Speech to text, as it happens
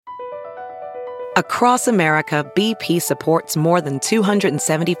Across America, BP supports more than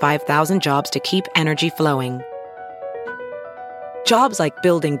 275,000 jobs to keep energy flowing. Jobs like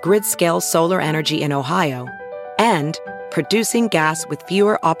building grid-scale solar energy in Ohio and producing gas with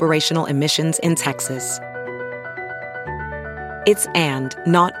fewer operational emissions in Texas. It's and,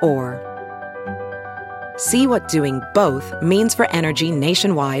 not or. See what doing both means for energy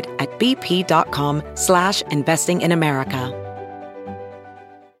nationwide at bp.com/investing in America.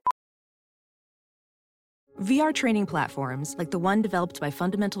 VR training platforms, like the one developed by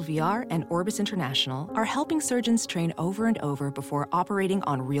Fundamental VR and Orbis International, are helping surgeons train over and over before operating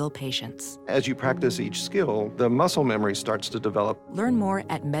on real patients. As you practice each skill, the muscle memory starts to develop. Learn more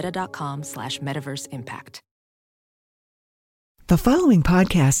at meta.com/metaverseimpact. The following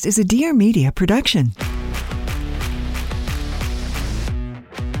podcast is a Dear Media production.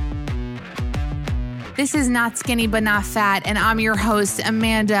 This is Not Skinny But Not Fat, and I'm your host,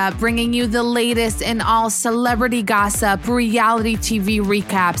 Amanda, bringing you the latest in all celebrity gossip, reality TV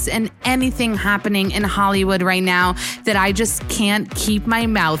recaps, and anything happening in Hollywood right now that I just can't keep my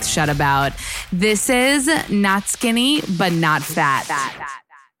mouth shut about. This is Not Skinny But Not Fat.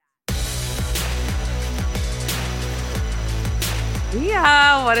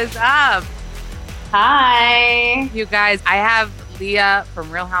 Leah, what is up? Hi. You guys, I have Leah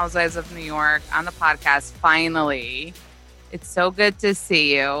from Real Housewives of New York on the podcast, finally. It's so good to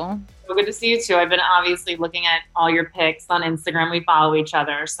see you. So good to see you too. I've been obviously looking at all your pics on Instagram. We follow each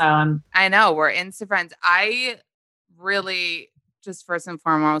other, so I know, we're Insta friends. I really just first and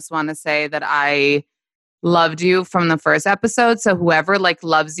foremost want to say that I loved you from the first episode. So whoever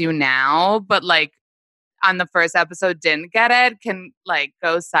loves you now, but on the first episode didn't get it, can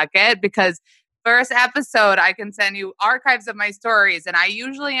go suck it, because first episode, I can send you archives of my stories. And I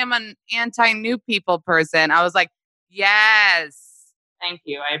usually am an anti-new people person. I was like, yes. Thank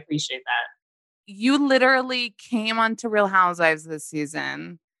you. I appreciate that. You literally came onto Real Housewives this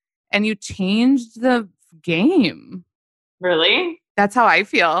season and you changed the game. Really? That's how I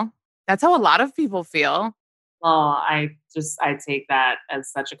feel. That's how a lot of people feel. Well, I take that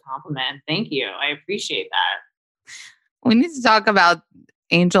as such a compliment. Thank you. I appreciate that. We need to talk about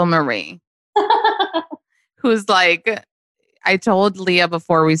Angel Marie. Who's I told Leah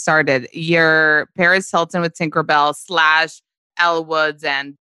before we started, you're Paris Hilton with Tinkerbell / Elle Woods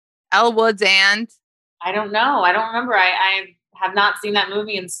and I don't know. I don't remember. I have not seen that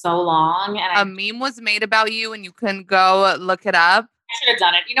movie in so long. And a meme was made about you and you couldn't go look it up. I should have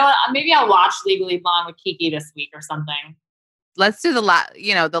done it. You know what? Maybe I'll watch Legally Blonde with Kiki this week or something. Let's do the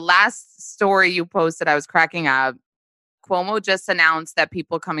last story you posted. I was cracking up. Cuomo just announced that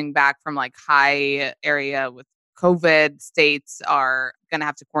people coming back from high area with COVID states are going to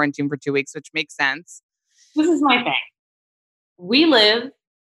have to quarantine for 2 weeks, which makes sense. This is my thing. We live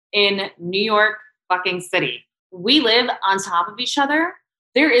in New York fucking City. We live on top of each other.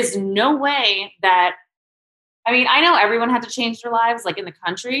 There is no way that, I know everyone had to change their lives in the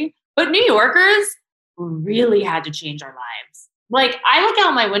country, but New Yorkers really had to change our lives. I look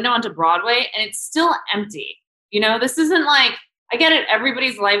out my window onto Broadway and it's still empty. This isn't I get it,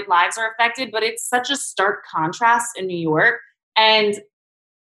 everybody's lives are affected, but it's such a stark contrast in New York. And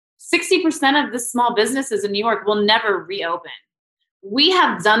 60% of the small businesses in New York will never reopen. We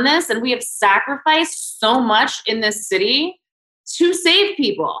have done this and we have sacrificed so much in this city to save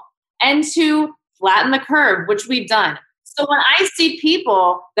people and to flatten the curve, which we've done. So when I see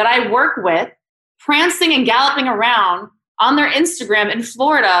people that I work with prancing and galloping around on their Instagram in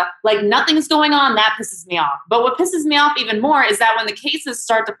Florida, nothing's going on, that pisses me off. But what pisses me off even more is that when the cases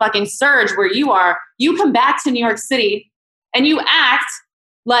start to fucking surge where you are, you come back to New York City and you act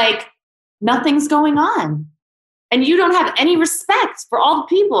like nothing's going on. And you don't have any respect for all the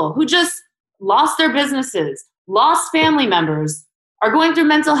people who just lost their businesses, lost family members, are going through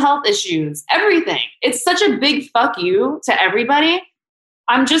mental health issues, everything. It's such a big fuck you to everybody.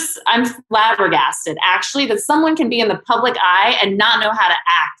 I'm flabbergasted, actually, that someone can be in the public eye and not know how to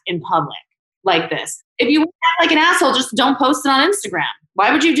act in public like this. If you want to act like an asshole, just don't post it on Instagram.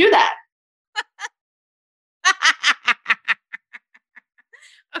 Why would you do that?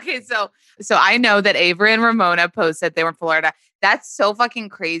 Okay, so I know that Avery and Ramona posted they were in Florida. That's so fucking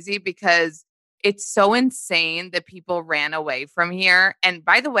crazy because it's so insane that people ran away from here. And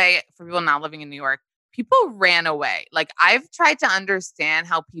by the way, for people not living in New York, people ran away. I've tried to understand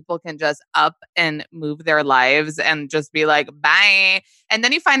how people can just up and move their lives and just be like, bye. And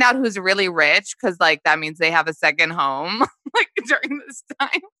then you find out who's really rich because that means they have a second home during this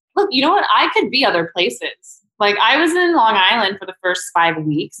time. Look, you know what? I could be other places. I was in Long Island for the first 5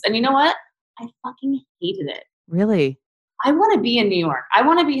 weeks. And you know what? I fucking hated it. Really? I want to be in New York. I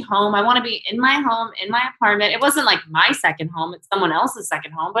want to be home. I want to be in my home, in my apartment. It wasn't like my second home. It's someone else's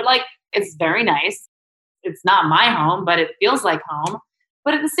second home, but like, it's very nice. It's not my home, but it feels like home.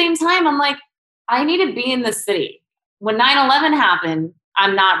 But at the same time, I'm like, I need to be in the city. When 9/11 happened,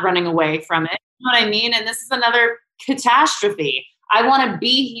 I'm not running away from it. You know what I mean? And this is another catastrophe. I want to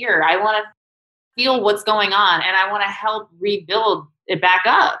be here. I want to feel what's going on, and I want to help rebuild it back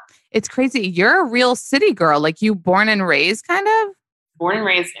up. It's crazy. You're a real city girl. Like, you born and raised kind of? Born and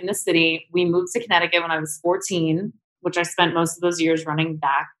raised in the city. We moved to Connecticut when I was 14, which I spent most of those years running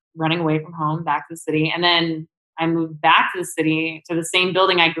away from home, back to the city. And then I moved back to the city, to the same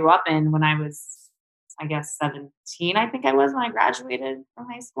building I grew up in when I was, I guess, 17, I think I was when I graduated from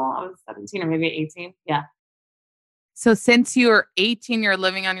high school. I was 17 or maybe 18. Yeah. So since you're 18, you're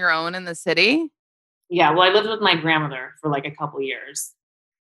living on your own in the city? Yeah. Well, I lived with my grandmother for like a couple years.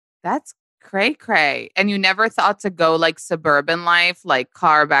 That's cray. And you never thought to go like suburban life, like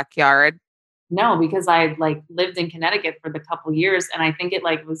car, backyard? No, because I like lived in Connecticut for the couple years, and I think it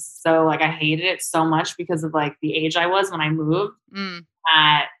like was so like I hated it so much because of like the age I was when I moved.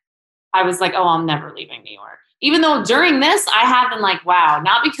 That I was like, oh, I'm never leaving New York. Even though during this, I have been like, wow,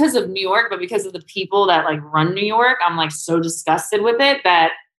 not because of New York, but because of the people that like run New York. I'm like so disgusted with it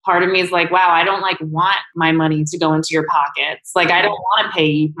that part of me is like, wow, I don't like want my money to go into your pockets. Like, I don't want to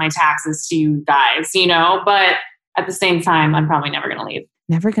pay my taxes to you guys, you know, but at the same time, I'm probably never going to leave.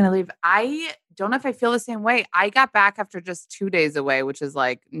 Never going to leave. I don't know if I feel the same way. I got back after just 2 days away, which is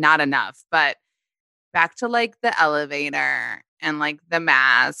like not enough, but back to like the elevator and like the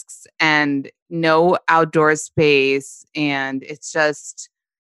masks and no outdoor space. And it's just,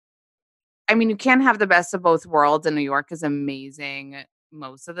 I mean, you can't have the best of both worlds, and New York is amazing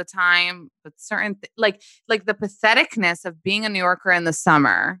most of the time, but certain like the patheticness of being a New Yorker in the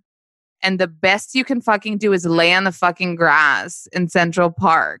summer, and the best you can fucking do is lay on the fucking grass in Central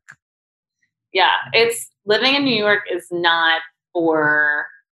Park. Yeah, it's living in New York is not for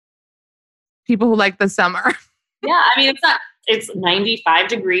people who like the summer. Yeah, I mean, it's not. It's 95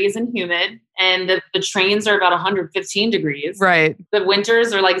 degrees and humid, and the trains are about 115 degrees. Right. The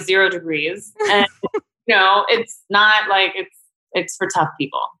winters are like 0 degrees, and you know, it's not like it's for tough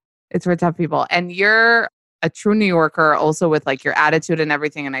people. It's for tough people, and you're a true New Yorker, also with like your attitude and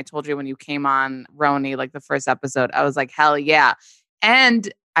everything. And I told you when you came on Roni, like the first episode, I was like, hell yeah.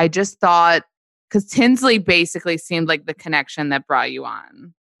 And I just thought, because Tinsley basically seemed like the connection that brought you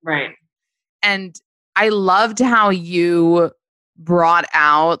on. Right. And I loved how you brought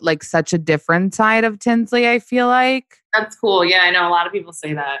out like such a different side of Tinsley, I feel like. That's cool. Yeah, I know a lot of people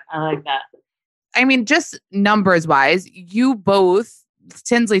say that. I like that. I mean, just numbers wise, you both,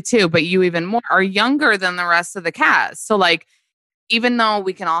 Tinsley too, but you even more, are younger than the rest of the cast. So like, even though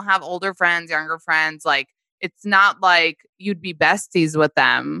we can all have older friends, younger friends, like it's not like you'd be besties with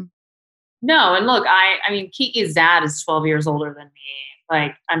them. No, and look, I mean, Kiki's dad is 12 years older than me.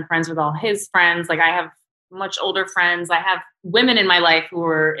 Like, I'm friends with all his friends. Like, I have much older friends. I have women in my life who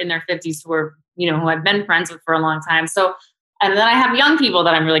are in their 50s who are, you know, who I've been friends with for a long time. So, and then I have young people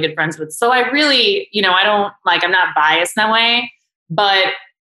that I'm really good friends with. So I really, you know, I don't like, I'm not biased that way, but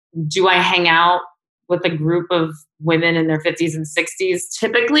do I hang out with a group of women in their 50s and 60s?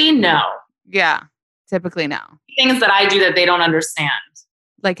 Typically, no. Yeah, typically no. Things that I do that they don't understand.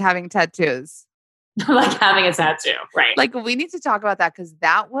 Like having tattoos. Like having a tattoo, right? Like, we need to talk about that, because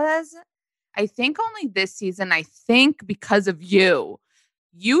that was, I think, only this season. I think because of you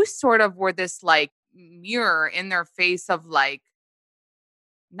sort of were this like mirror in their face of like,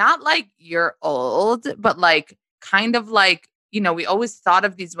 not like you're old, but like kind of like, you know, we always thought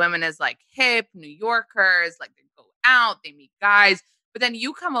of these women as like hip New Yorkers, like they go out, they meet guys, but then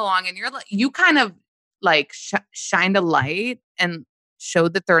you come along and you're like, you kind of like shined a light and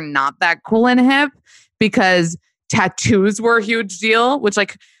showed that they're not that cool and hip, because tattoos were a huge deal, which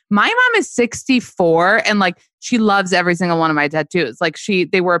like my mom is 64 and like she loves every single one of my tattoos. Like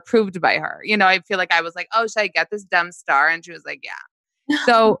they were approved by her. You know, I feel like I was like, oh, should I get this dumb star? And she was like, yeah.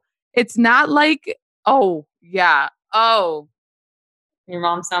 So it's not like, oh, yeah. Oh, your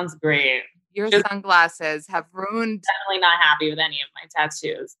mom sounds great. Your sunglasses have ruined. Definitely not happy with any of my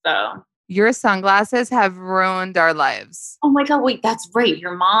tattoos, though. Your sunglasses have ruined our lives. Oh my God, wait, that's right.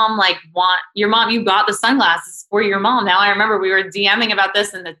 Your mom, you got the sunglasses for your mom. Now I remember we were DMing about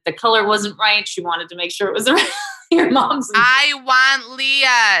this and the color wasn't right. She wanted to make sure it was your mom's. I want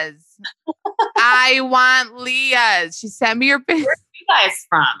Leah's. I want Leah's. She sent me your picture. Where are you guys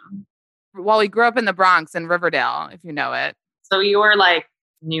from? Well, we grew up in the Bronx in Riverdale, if you know it. So you were like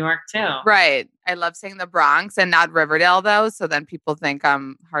New York too. Right. I love saying the Bronx and not Riverdale though. So then people think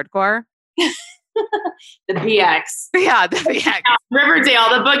I'm hardcore. The BX. Yeah, the BX. Riverdale,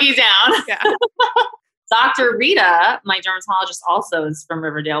 the boogie down. Yeah. Dr. Rita, my dermatologist, also is from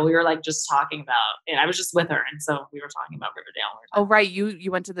Riverdale. We were like just talking about it. I was just with her, and so we were talking about Riverdale. Oh, right.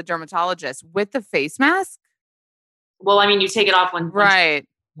 You went to the dermatologist with the face mask? Well, I mean, you take it off when she's Right. in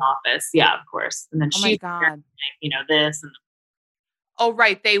the office. Yeah, of course. And then Oh my she's God. wearing, this and Oh,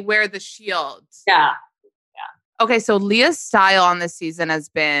 right. They wear the shield. yeah. Okay, so Leah's style on this season has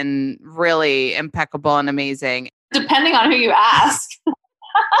been really impeccable and amazing. Depending on who you ask.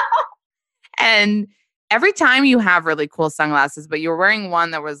 And every time you have really cool sunglasses, but you were wearing one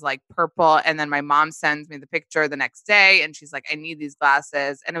that was like purple. And then my mom sends me the picture the next day and she's like, I need these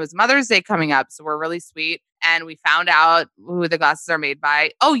glasses. And it was Mother's Day coming up. So we're really sweet. And we found out who the glasses are made by.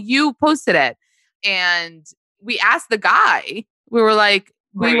 Oh, you posted it. And we asked the guy, we were like,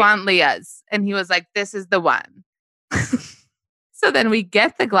 we want Leah's. And he was like, this is the one. So then we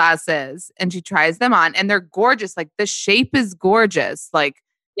get the glasses and she tries them on and they're gorgeous. Like the shape is gorgeous. Like,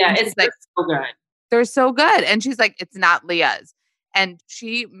 yeah, it's like so good. They're so good. And she's like, it's not Leah's. And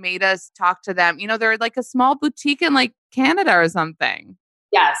she made us talk to them. They're like a small boutique in like Canada or something.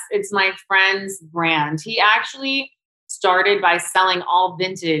 Yes, it's my friend's brand. He actually started by selling all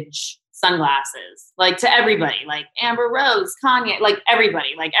vintage sunglasses, like to everybody, like Amber Rose, Kanye, like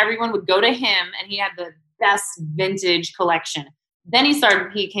everybody, like everyone would go to him and he had the best vintage collection. Then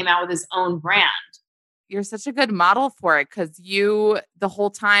he came out with his own brand. You're such a good model for it because you, the whole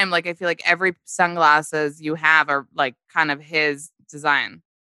time, like I feel like every sunglasses you have are like kind of his design.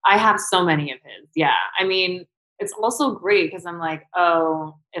 I have so many of his. Yeah. I mean, it's also great because I'm like,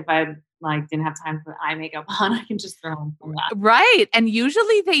 oh, if I like didn't have time for eye makeup on, I can just throw on sunglasses. Right. And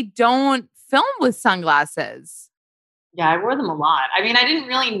usually they don't film with sunglasses. Yeah, I wore them a lot. I mean, I didn't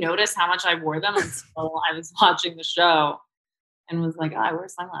really notice how much I wore them until I was watching the show and was like, oh, I wear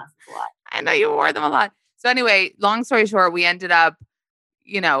sunglasses a lot. I know you wore them a lot. So anyway, long story short, we ended up,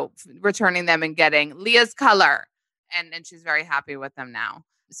 returning them and getting Leah's color. And she's very happy with them now.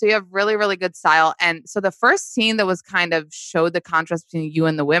 So you have really, really good style. And so the first scene that was kind of showed the contrast between you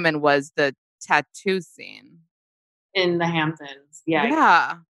and the women was the tattoo scene. In the Hamptons. Yeah.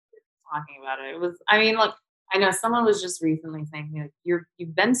 Yeah. Talking about it. It was, I mean, look, I know someone was just recently saying to me, like,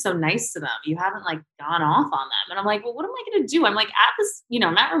 you've been so nice to them. You haven't like gone off on them. And I'm like, well, what am I going to do? I'm like at this,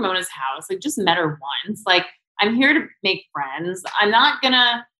 I'm at Ramona's house. I just met her once. Like, I'm here to make friends. I'm not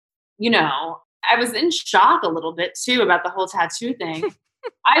gonna, I was in shock a little bit too about the whole tattoo thing.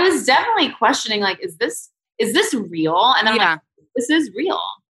 I was definitely questioning, like, is this real? And I'm like, this is real.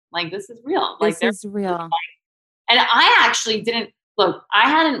 Like, this is real. Like, this is real. And I actually I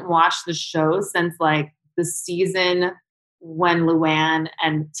hadn't watched the show since like the season when Luann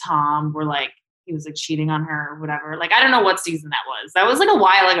and Tom were like, he was like cheating on her or whatever. Like, I don't know what season that was. That was like a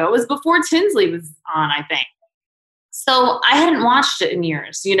while ago. It was before Tinsley was on, I think. So I hadn't watched it in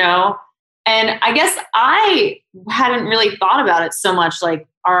years, and I guess I hadn't really thought about it so much. Like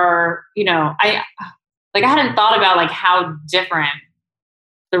I hadn't thought about like how different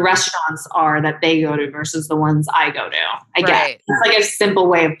the restaurants are that they go to versus the ones I go to. I guess it's like a simple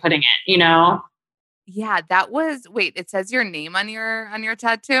way of putting it, Yeah, that was, wait, it says your name on your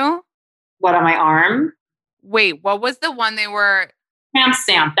tattoo? What, on my arm? Wait, what was the one they were? Tramp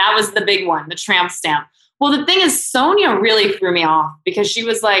stamp. That was the big one, the tramp stamp. Well, the thing is, Sonia really threw me off because she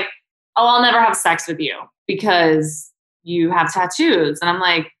was like, oh, I'll never have sex with you because you have tattoos. And I'm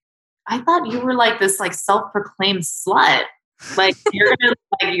like, I thought you were like this like self-proclaimed slut. Like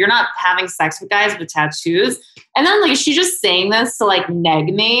you're not having sex with guys with tattoos. And then like she's just saying this to like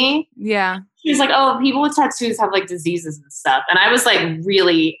neg me. Yeah. She's like, oh, people with tattoos have like diseases and stuff. And I was like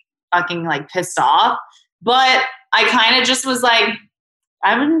really fucking like pissed off. But I kind of just was like,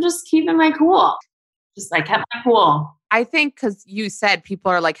 I'm just keeping my cool. I kept my cool. I think because you said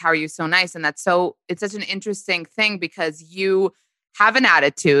people are like, how are you so nice? And it's such an interesting thing because you have an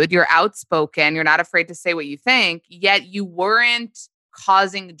attitude, you're outspoken, you're not afraid to say what you think, yet you weren't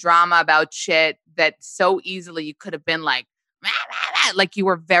causing drama about shit that so easily you could have been like, bah, bah, bah. Like you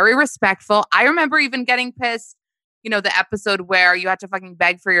were very respectful. I remember even getting pissed, the episode where you had to fucking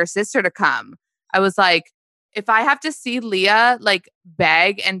beg for your sister to come. I was like, if I have to see Leah like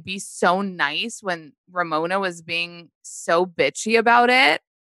beg and be so nice when Ramona was being so bitchy about it.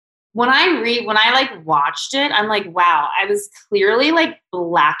 When I like watched it, I'm like, wow, I was clearly like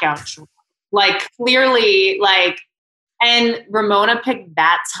blackout drunk. Like clearly like, and Ramona picked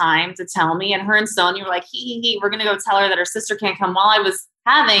that time to tell me, and her and Sonia were like, we're going to go tell her that her sister can't come, while I was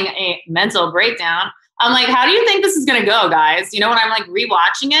having a mental breakdown. I'm like, how do you think this is going to go, guys? When I'm like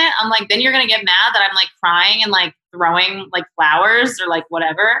rewatching it, I'm like, then you're going to get mad that I'm like crying and like throwing like flowers or like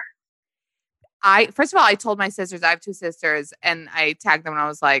whatever. first of all, I told my sisters, I have 2 sisters, and I tagged them and I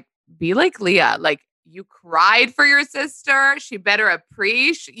was like, be like Leah. Like, you cried for your sister. She better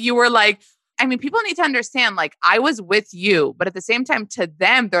appreciate. You were like, I mean, people need to understand, like, I was with you, but at the same time, to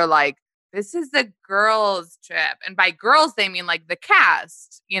them, they're like, this is the girls' trip. And by girls, they mean like the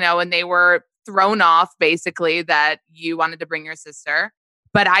cast, and they were thrown off basically that you wanted to bring your sister.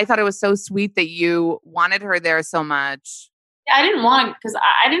 But I thought it was so sweet that you wanted her there so much. Yeah, I didn't want to, because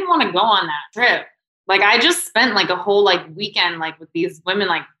I didn't want to go on that trip. Like, I just spent like a whole like weekend like with these women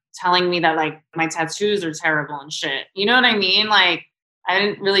like telling me that like my tattoos are terrible and shit. You know what I mean? Like, I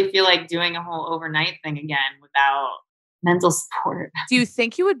didn't really feel like doing a whole overnight thing again without mental support. Do you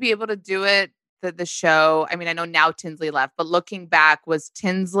think you would be able to do it, the show? I mean, I know now Tinsley left, but looking back, was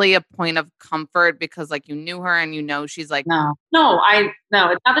Tinsley a point of comfort because like you knew her and she's like, No, it's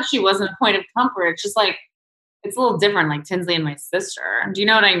not that she wasn't a point of comfort. It's just like, it's a little different, like Tinsley and my sister. Do you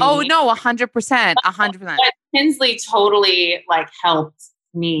know what I mean? Oh no, 100%. But Tinsley totally like helped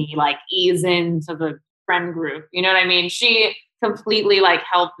me like ease into the friend group. You know what I mean? She completely like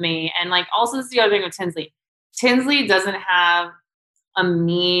helped me. And like, also this is the other thing with Tinsley. Tinsley doesn't have a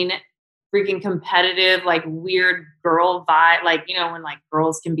mean, freaking competitive, like weird girl vibe. Like, when like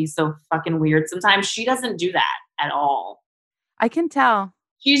girls can be so fucking weird sometimes. She doesn't do that at all. I can tell.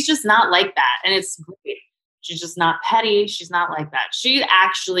 She's just not like that. And it's great. She's just not petty. She's not like that. She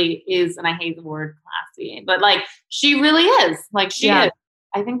actually is, and I hate the word classy, but like she really is. Like she is.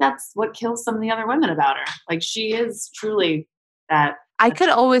 I think that's what kills some of the other women about her. Like she is truly that. I could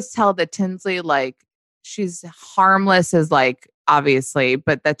always tell that Tinsley, like, she's harmless as like, obviously,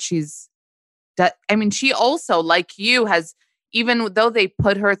 but that she also, like you, has, even though they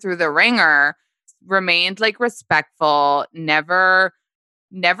put her through the ringer, remained like respectful, never,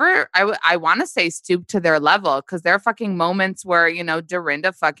 I want to say stoop to their level, because there are fucking moments where,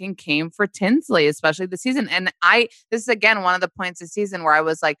 Dorinda fucking came for Tinsley, especially this season. And this is again, one of the points of season where I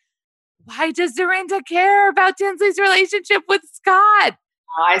was like, why does Dorinda care about Tinsley's relationship with Scott?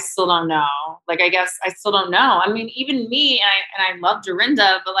 I still don't know. Like, I guess I still don't know. I mean, even me, and I love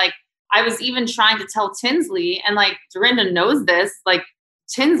Dorinda, but like, I was even trying to tell Tinsley, and like, Dorinda knows this, like,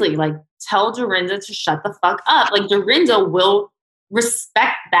 Tinsley, like, tell Dorinda to shut the fuck up. Like, Dorinda will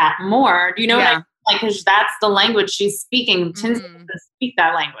respect that more. Do you know what I mean? Like, because that's the language she's speaking. Tinsley doesn't speak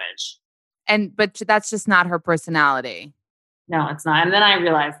that language. But that's just not her personality. No, it's not. And then I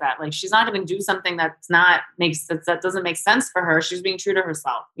realized that like she's not going to do something that doesn't make sense for her. She's being true to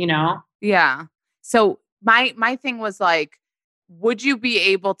herself, Yeah. So my thing was like, would you be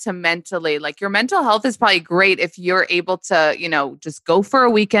able to mentally, like, your mental health is probably great if you're able to, just go for a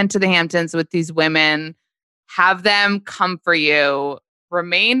weekend to the Hamptons with these women, have them come for you,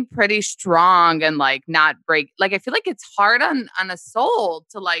 remain pretty strong and like not break. Like, I feel like it's hard on a soul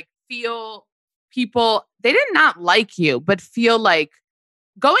to like feel people, they did not like you, but feel like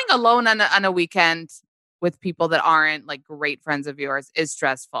going alone on a weekend with people that aren't like great friends of yours is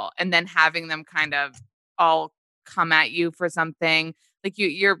stressful. And then having them kind of all come at you for something, like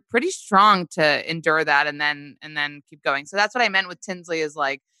you're pretty strong to endure that and then keep going. So that's what I meant with Tinsley, is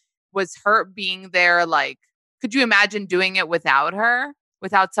like, was her being there, like, could you imagine doing it without her,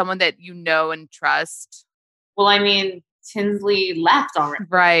 without someone that you know and trust? Well, I mean, Tinsley left already.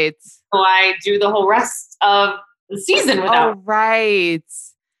 Right. So I do the whole rest of the season without. Oh, right.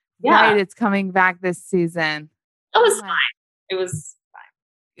 Yeah. Right. It's coming back this season. It was fine. It was fine.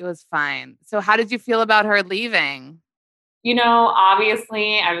 It was fine. So how did you feel about her leaving?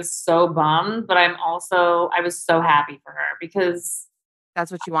 Obviously I was so bummed, but I was so happy for her because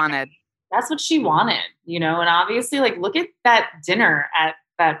that's what you wanted. That's what she wanted, and obviously, like, look at that dinner at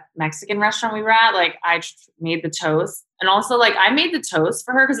that Mexican restaurant we were at. Like, I made the toast, and also like I made the toast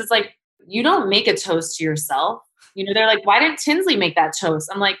for her because it's like, you don't make a toast to yourself. They're like, why didn't Tinsley make that toast?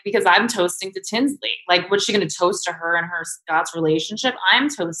 I'm like, because I'm toasting to Tinsley. Like, what's she going to toast to her and her Scott's relationship? I'm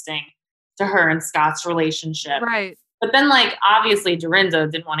toasting to her and Scott's relationship. Right. But then, like, obviously Dorinda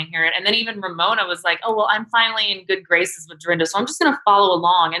didn't want to hear it. And then even Ramona was like, oh, well, I'm finally in good graces with Dorinda, so I'm just going to follow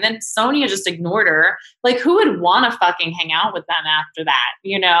along. And then Sonia just ignored her. Like, who would want to fucking hang out with them after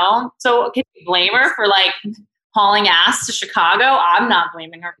that, So can you blame her for, like, hauling ass to Chicago? I'm not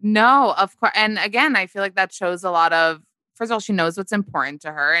blaming her. No, of course. And again, I feel like that shows a lot of, first of all, she knows what's important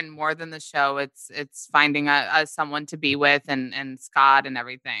to her. And more than the show, it's finding a someone to be with and Scott and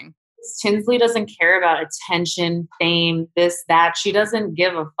everything. Tinsley doesn't care about attention, fame, this, that. She doesn't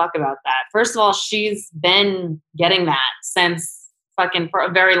give a fuck about that. First of all, she's been getting that since fucking for a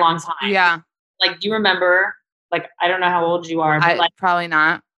very long time. Yeah. Like, do you remember, like, I don't know how old you are, but like, probably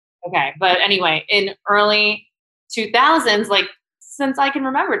not. Okay. But anyway, in early 2000s, like since I can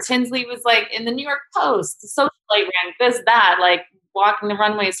remember. Tinsley was like in the New York Post, the Socialite ran this, that, like walking the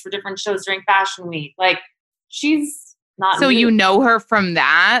runways for different shows during Fashion Week. Like she's not So new. you know her from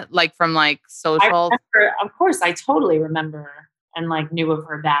that, like from like I social? remember, of course, I totally remember and like knew of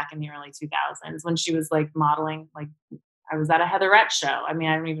her back in the early 2000s when she was like modeling. Like I was at a Heatherette show. I mean,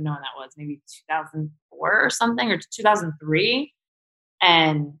 I don't even know when that was, maybe 2004 or something, or 2003.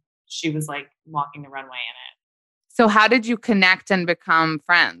 And she was like walking the runway in it. So how did you connect and become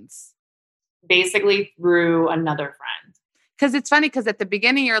friends? Basically through another friend. Because it's funny because at the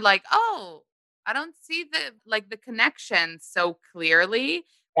beginning you're like, oh, I don't see the connection so clearly.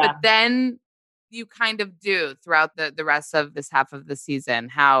 Yeah. But then you kind of do throughout the rest of this half of the season,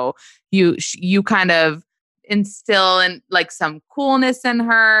 how you kind of instill in like some coolness in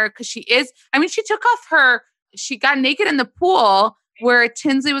her. Because she got naked in the pool where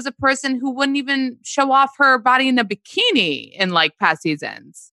Tinsley was a person who wouldn't even show off her body in a bikini in like past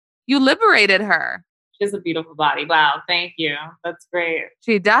seasons. You liberated her. She has a beautiful body. Wow. Thank you. That's great.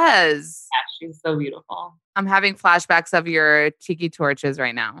 She does. Yeah, she's so beautiful. I'm having flashbacks of your tiki torches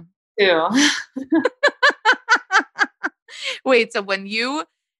right now. Too. Wait, so when you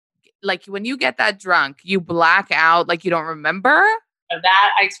get that drunk, you black out, like you don't remember?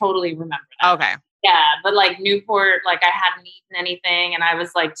 That I totally remember that. Okay. Yeah, but like Newport, like I hadn't eaten anything and I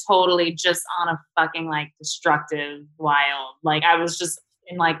was like totally just on a fucking like destructive wild. Like I was just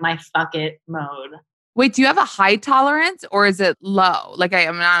in like my fuck it mode. Wait, do you have a high tolerance or is it low? Like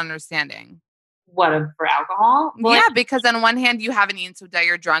I'm not understanding. What, for alcohol? Well, yeah, because on one hand you haven't eaten so that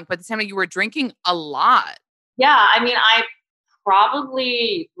you're drunk, but at the same time you were drinking a lot. Yeah, I mean, I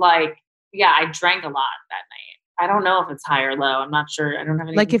probably I drank a lot that night. I don't know if it's high or low. I'm not sure. I don't have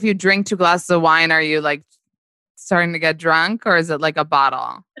any. Like if you drink 2 glasses of wine, are you like starting to get drunk or is it like a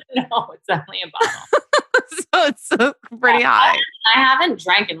bottle? No, it's definitely a bottle. So it's pretty high. I haven't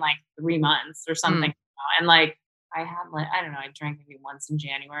drank in like 3 months or something. And like, I had like, I don't know, I drank maybe once in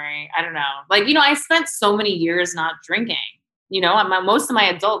January. I don't know. Like, I spent so many years not drinking, most of my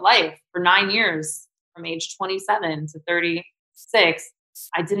adult life for 9 years from age 27 to 36,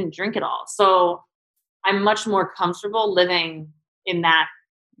 I didn't drink at all. So I'm much more comfortable living in that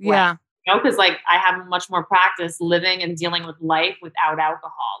way. Yeah. Because like I have much more practice living and dealing with life without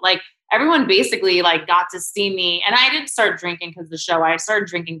alcohol. Like everyone basically like got to see me, and I didn't start drinking because of the show. I started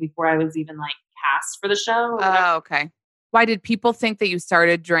drinking before I was even like cast for the show. Oh, okay. Why did people think that you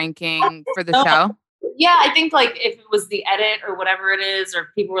started drinking for the show? Yeah, I think like if it was the edit or whatever it is, or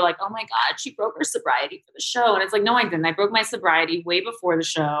people were like, "Oh my God, she broke her sobriety for the show," and it's like, no, I didn't. I broke my sobriety way before the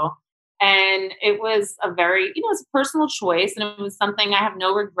show. And it was a very, it's a personal choice and it was something I have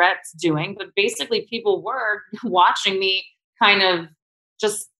no regrets doing. But basically people were watching me kind of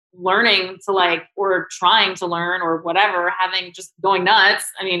just learning to like, or trying to learn or whatever, having just going nuts.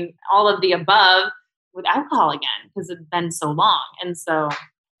 I mean, all of the above with alcohol again, because it's been so long.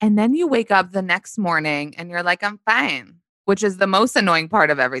 And then you wake up the next morning and you're like, I'm fine, which is the most annoying part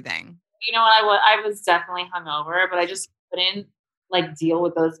of everything. You know what? I was definitely hungover, but I just couldn't like deal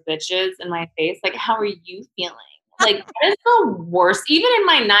with those bitches in my face. Like, how are you feeling? Like, that is the worst. Even in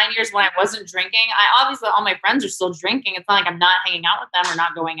my 9 years when I wasn't drinking, obviously all my friends are still drinking. It's not like I'm not hanging out with them or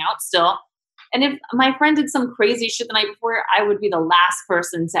not going out still. And if my friend did some crazy shit the night before, I would be the last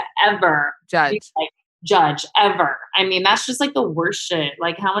person to ever judge ever. I mean, that's just like the worst shit.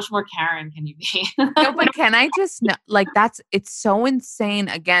 Like, how much more Karen can you be? No, but can I just know, like, it's so insane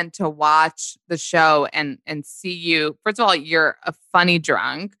again to watch the show and see you. First of all, you're a funny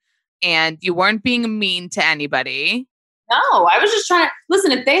drunk and you weren't being mean to anybody. No, I was just trying to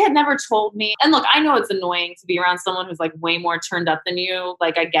listen. If they had never told me, and look, I know it's annoying to be around someone who's like way more turned up than you.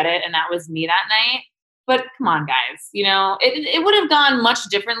 Like, I get it. And that was me that night. But come on, guys, it would have gone much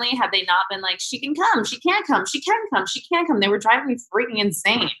differently had they not been like, she can come, she can't come, she can come, she can't come. They were driving me freaking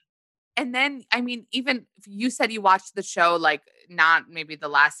insane. And then, I mean, even if you said you watched the show, like not maybe the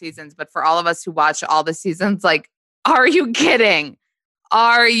last seasons, but for all of us who watch all the seasons, like, are you kidding?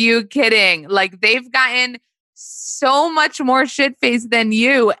 Are you kidding? Like they've gotten so much more shit-faced than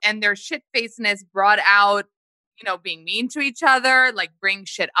you, and their shit-facedness brought out being mean to each other, like bring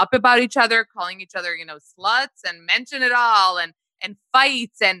shit up about each other, calling each other, sluts and mention it all and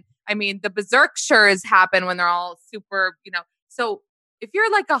fights. And I mean, the berserkshires happen when they're all super, so if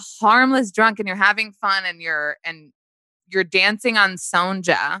you're like a harmless drunk and you're having fun and you're dancing on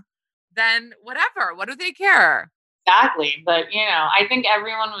Sonja, then whatever, what do they care? Exactly. But, I think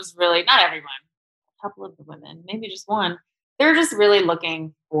everyone was really, not everyone, a couple of the women, maybe just one, they're just really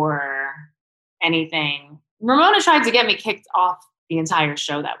looking for anything. Ramona tried to get me kicked off the entire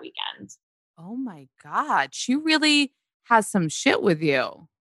show that weekend. Oh my God. She really has some shit with you.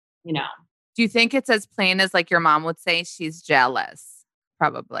 You know. Do you think it's as plain as like your mom would say she's jealous?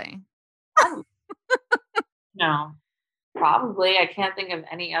 Probably. No. Probably. I can't think of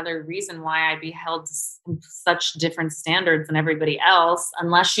any other reason why I'd be held to such different standards than everybody else,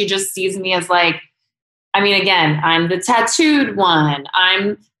 unless she just sees me as like, I mean, again, I'm the tattooed one.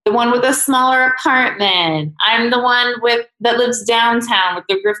 I'm the one with a smaller apartment. I'm the one that lives downtown with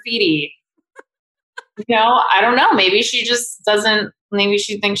the graffiti. I don't know. Maybe she just doesn't, maybe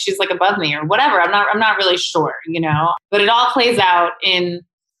she thinks she's like above me or whatever. I'm not really sure, but it all plays out in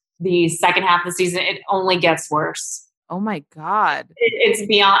the second half of the season. It only gets worse. Oh my God. It's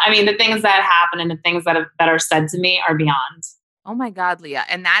beyond, I mean, the things that happen and the things that are said to me are beyond. Oh my God, Leah.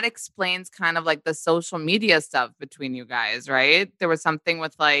 And that explains kind of like the social media stuff between you guys, right? There was something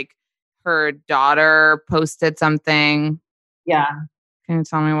with like her daughter posted something. Yeah. Can you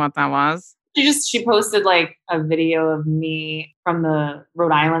tell me what that was? She posted like a video of me from the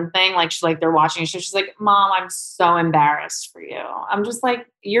Rhode Island thing. Like they're watching. She's like, Mom, I'm so embarrassed for you. I'm just like,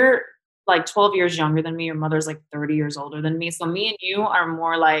 you're like 12 years younger than me. Your mother's like 30 years older than me. So me and you are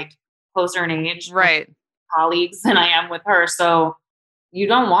more like closer in age, right? Colleagues than I am with her. So you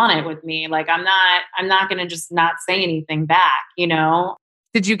don't want it with me. Like I'm not going to just not say anything back,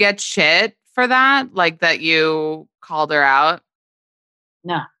 Did you get shit for that? Like that you called her out?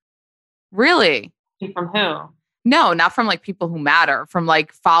 No. Really? From who? No, not from like people who matter, from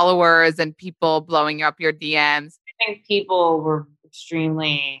like followers and people blowing up your DMs. I think people were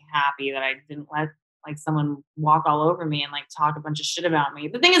extremely happy that I didn't let like someone walk all over me and like talk a bunch of shit about me.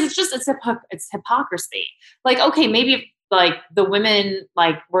 The thing is, it's hypocrisy. Like, okay, maybe if like the women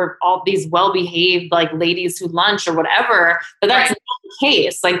like were all these well-behaved like ladies who lunch or whatever, but that's not the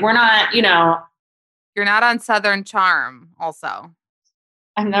case. Like we're not, You're not on Southern Charm also.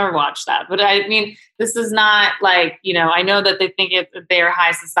 I've never watched that, but I mean, this is not like, I know that they think they're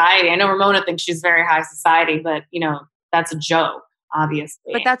high society. I know Ramona thinks she's very high society, but that's a joke,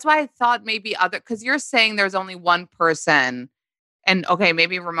 obviously. But that's why I thought maybe because you're saying there's only one person, and okay,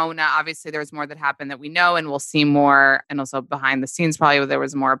 maybe Ramona, obviously there's more that happened that we know and we'll see more. And also behind the scenes, probably there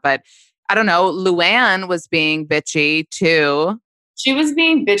was more, but I don't know. Luann was being bitchy too. She was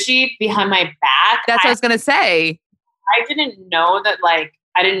being bitchy behind my back. That's what I was going to say. I didn't know that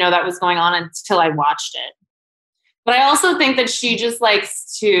was going on until I watched it. But I also think that she just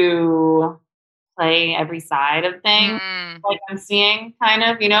likes to play every side of things, like I'm seeing kind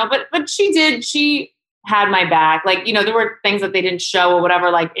of, but she had my back. Like, there were things that they didn't show or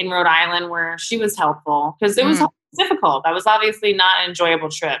whatever, like in Rhode Island where she was helpful because it was difficult. That was obviously not an enjoyable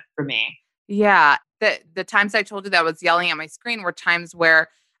trip for me. Yeah. The times I told you that I was yelling at my screen were times where,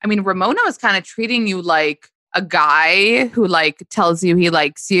 I mean, Ramona was kind of treating you like a guy who like tells you he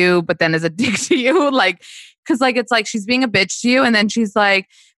likes you, but then is a dick to you. Like, cause like, it's like, she's being a bitch to you. And then she's like,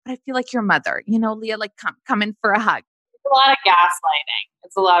 but I feel like your mother, Leah, like come in for a hug. It's a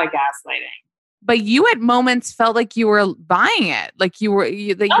lot of gaslighting. But you at moments felt like you were buying it. Like you were,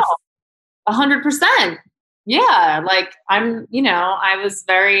 100%. Yeah. Like I was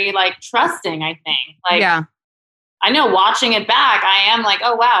very like trusting, I think. Like, yeah. I know watching it back, I am like,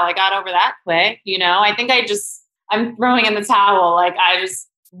 oh, wow, I got over that quick. I think I'm throwing in the towel. Like, I just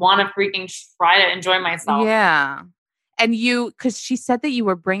want to freaking try to enjoy myself. Yeah. And because she said that you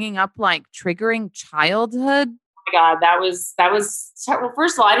were bringing up like triggering childhood. Oh my God, that was well,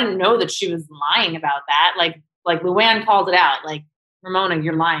 first of all, I didn't know that she was lying about that. Like Luann called it out. Like, Ramona,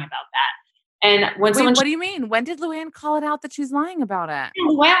 you're lying about that. And when what do you mean? When did Luann call it out that she's lying about it?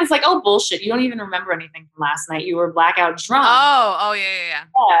 Luann was like, oh, bullshit. You don't even remember anything from last night. You were blackout drunk. Oh, yeah.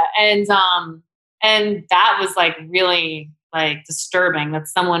 And that was like really like disturbing that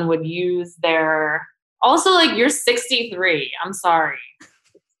someone would use also like, you're 63. I'm sorry. It's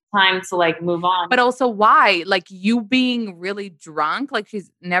time to like move on. But also why? Like you being really drunk? Like she's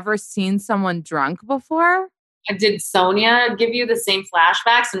never seen someone drunk before? Did Sonia give you the same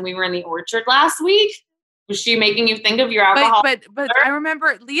flashbacks when we were in the orchard last week? Was she making you think of your alcohol? But I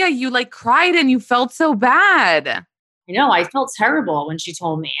remember, Leah, you like cried and you felt so bad. I felt terrible when she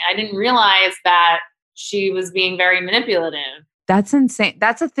told me. I didn't realize that she was being very manipulative. That's insane.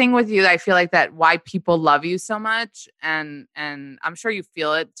 That's a thing with you that I feel like that why people love you so much. And I'm sure you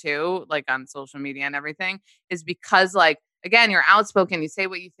feel it too, like on social media and everything, is because like, again, you're outspoken, you say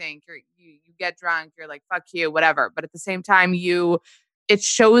what you think, you get drunk, you're like, fuck you, whatever. But at the same time, it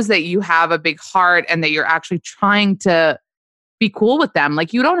shows that you have a big heart and that you're actually trying to be cool with them.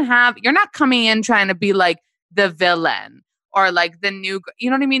 Like you're not coming in trying to be like the villain or like the new, you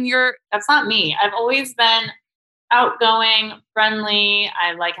know what I mean? That's not me. I've always been outgoing, friendly.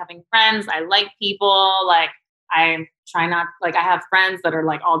 I like having friends. I like people. Like I'm try not, like, I have friends that are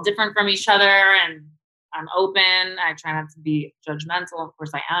like all different from each other, and I'm open. I try not to be judgmental. Of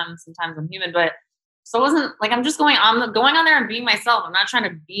course I am. Sometimes I'm human, but so it wasn't like, I'm just going on there and being myself. I'm not trying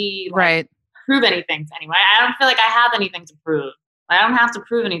to be like, Right. prove anything to anyone. I don't feel like I have anything to prove. I don't have to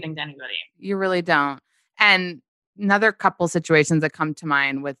prove anything to anybody. You really don't. And another couple situations that come to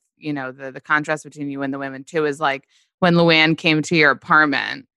mind with, you know, the contrast between you and the women too is like when Luann came to your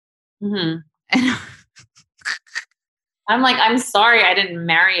apartment. Mm-hmm. And I'm like, I'm sorry, I didn't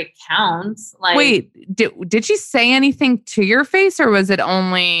marry accounts. Like, wait, did she say anything to your face, or was it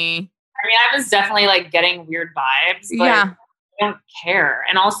only? I mean, I was definitely like getting weird vibes, but Yeah. I don't care.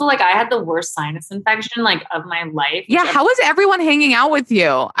 And also, like, I had the worst sinus infection like of my life. Yeah. How was everyone hanging out with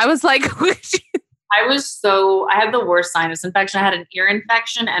you? I was like, I had the worst sinus infection. I had an ear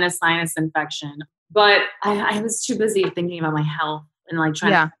infection and a sinus infection, but I was too busy thinking about my health and like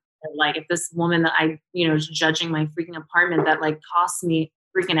trying to, like, if this woman that I, you know, is judging my freaking apartment that like cost me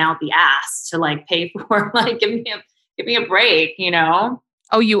freaking out the ass to like pay for, like, give me a break, you know?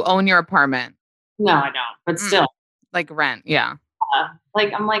 Oh, you own your apartment? No, I don't, but still. Like rent. Yeah.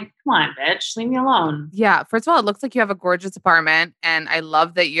 Like, I'm like, come on, bitch, leave me alone. Yeah. First of all, it looks like you have a gorgeous apartment, and I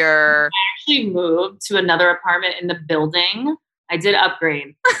love that you're. I actually moved to another apartment in the building. I did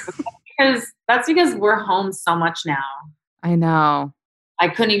upgrade that's because we're home so much now. I know. I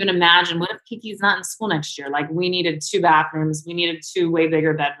couldn't even imagine, what if Kiki's not in school next year? Like, we needed 2 bathrooms. We needed 2 way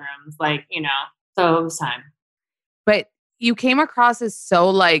bigger bedrooms. Like, you know, so it was time. But you came across as so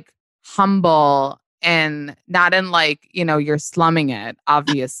like humble, and not in like, you know, you're slumming it,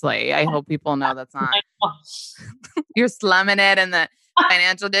 obviously. I hope people know that's not. You're slumming it in the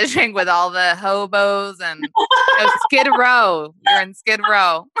financial district with all the hobos and, you know, Skid Row. You're in Skid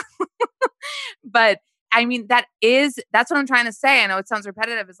Row. But I mean, that's what I'm trying to say. I know it sounds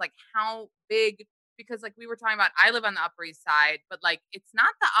repetitive. It's like how big, because like we were talking about, I live on the Upper East Side, but like it's not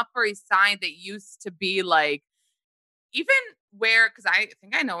the Upper East Side that used to be like, even where, because I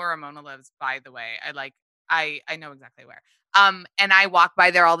think I know where Ramona lives, by the way. I know exactly where. And I walk by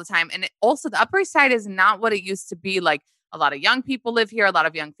there all the time. And also the Upper East Side is not what it used to be. Like a lot of young people live here, a lot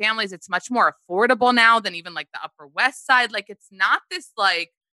of young families. It's much more affordable now than even like the Upper West Side. Like it's not this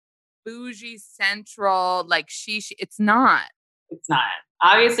like bougie central, like it's not. It's not.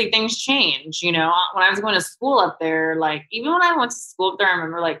 Obviously things change, you know. When I was going to school up there, like even when I went to school up there, I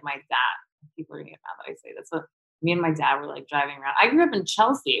remember like my dad, people are gonna get mad that I say this, but me and my dad were like driving around. I grew up in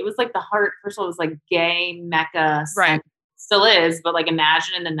Chelsea. It was like the heart, first of all, it was like gay Mecca. Right. Still is, but like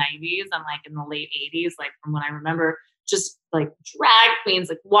imagine in the 90s and like in the late 80s, like from when I remember, just like drag queens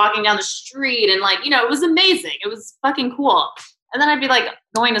like walking down the street, and like, you know, it was amazing. It was fucking cool. And then I'd be like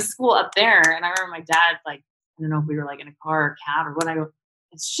going to school up there, and I remember my dad, like, I don't know if we were like in a car or cab or what, I go,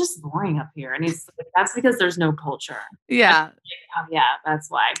 it's just boring up here. And he's like, that's because there's no culture. Yeah. Like, oh, yeah,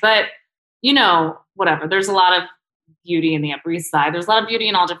 that's why. But you know, whatever. There's a lot of beauty in the Upper East Side. There's a lot of beauty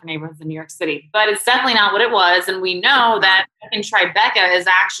in all different neighborhoods in New York City, but it's definitely not what it was. And we know that in Tribeca is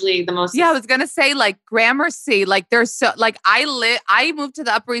actually the most. Yeah, I was gonna say like Gramercy. Like there's so like I moved to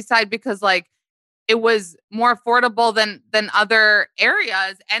the Upper East Side because like it was more affordable than other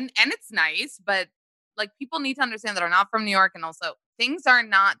areas, and it's nice, but like people need to understand that are not from New York, and also things are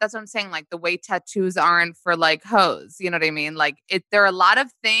not. That's what I'm saying. Like the way tattoos aren't for like hoes. You know what I mean? Like there are a lot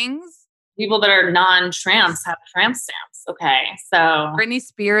of things. People that are non-tramps have tramp stamps. Okay, so Britney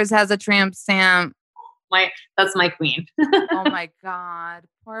Spears has a tramp stamp. That's my queen. Oh my God,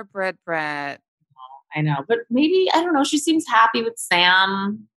 poor Brit. I know, but maybe, I don't know. She seems happy with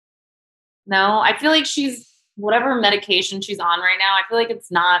Sam. No, I feel like she's, whatever medication she's on right now, I feel like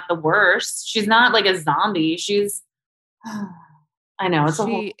it's not the worst. She's not like a zombie. She's, I know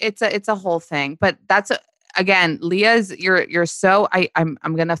it's a whole thing, but that's again, Leah's, you're so, I'm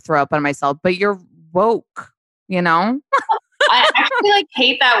going to throw up on myself, but you're woke, you know? I actually like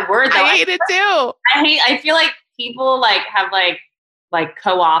hate that word though. I hate it too. I feel like people like have like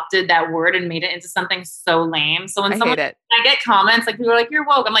co-opted that word and made it into something so lame. So when I get comments, like people are like, you're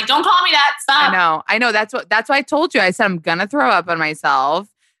woke. I'm like, don't call me that. Stop. I know. That's why I told you, I said, I'm going to throw up on myself.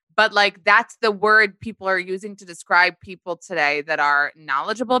 But like, that's the word people are using to describe people today that are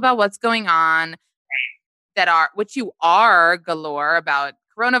knowledgeable about what's going on, which you are galore about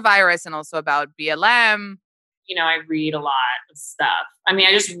coronavirus and also about BLM. You know, I read a lot of stuff. I mean,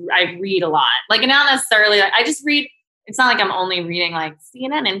 I read a lot. Like, not necessarily, like, I just read. It's not like I'm only reading like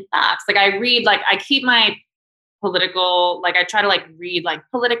CNN and Fox. Like I read, like I keep my political, like I try to like read like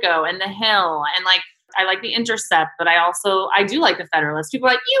Politico and The Hill and like I like The Intercept, but I do like The Federalist. People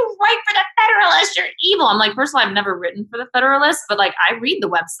are like, you write for The Federalist, you're evil. I'm like, first of all, I've never written for The Federalist, but like, I read the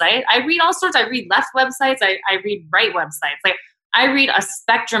website. I read all sorts. I read left websites. I read right websites. Like, I read a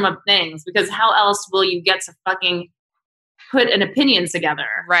spectrum of things, because how else will you get to fucking put an opinion together?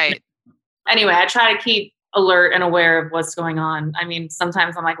 Right. Anyway, I try to keep alert and aware of what's going on. I mean,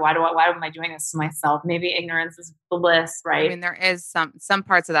 sometimes I'm like, why am I doing this to myself? Maybe ignorance is bliss, right? I mean, there is some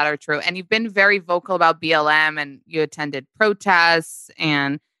parts of that are true. And you've been very vocal about BLM, and you attended protests,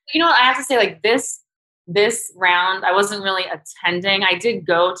 and you know what, I have to say, like, this round, I wasn't really attending. I did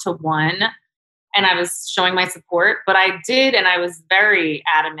go to one and I was showing my support, but I did, and I was very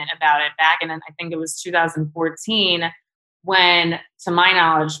adamant about it back in, I think it was 2014, when, to my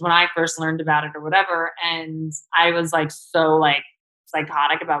knowledge, when I first learned about it or whatever. And I was like, so like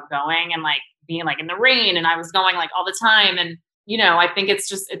psychotic about going, and like being like in the rain, and I was going like all the time. And, you know, I think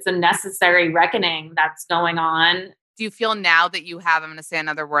it's a necessary reckoning that's going on. Do you feel now that you have, I'm going to say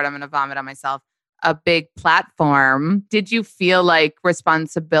another word, I'm going to vomit on myself, a big platform, did you feel like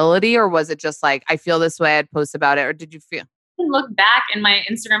responsibility, or was it just like, I feel this way, I'd post about it? Or did you feel? Look back in my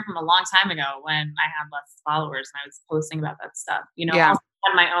Instagram from a long time ago when I had less followers and I was posting about that stuff, you know, I also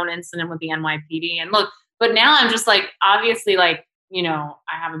had my own incident with the NYPD, and look, but now I'm just like, obviously, like, you know,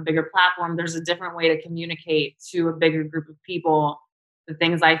 I have a bigger platform. There's a different way to communicate to a bigger group of people the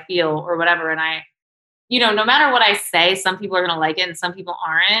things I feel or whatever. And I, you know, no matter what I say, some people are going to like it and some people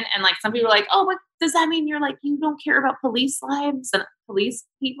aren't. And like, some people are like, oh, but does that mean you're like, you don't care about police lives and police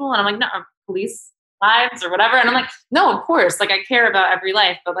people? And I'm like, no, police lives or whatever. And I'm like, no, of course, like, I care about every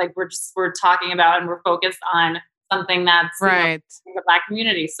life, but like, we're talking about, and we're focused on something that's right, you know, the Black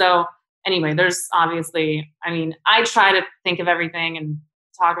community. So anyway, there's obviously, I mean, I try to think of everything and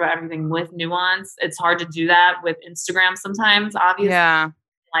talk about everything with nuance. It's hard to do that with Instagram sometimes, obviously. Yeah.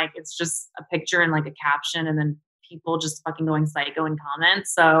 Like, it's just a picture and like a caption, and then people just fucking going psycho in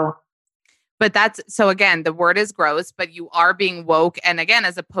comments. So, but so again, the word is gross, but you are being woke. And again,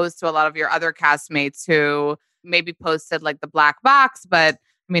 as opposed to a lot of your other castmates who maybe posted like the black box, but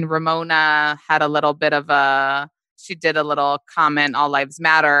I mean, Ramona had a little bit of she did a little comment, all lives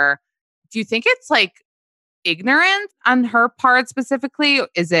matter. Do you think it's like ignorance on her part specifically?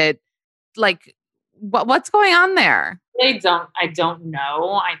 Is it like, what's going on there? I don't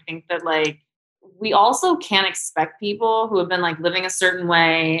know. I think that like, we also can't expect people who have been like living a certain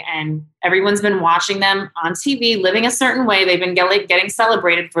way, and everyone's been watching them on TV living a certain way. They've been getting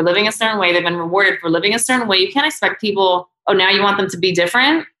celebrated for living a certain way. They've been rewarded for living a certain way. You can't expect people, oh, now you want them to be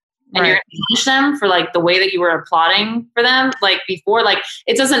different, and you're going to punish them for like the way that you were applauding for them like before. Like,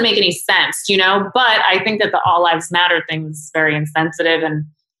 it doesn't make any sense, you know? But I think that the All Lives Matter thing was very insensitive, and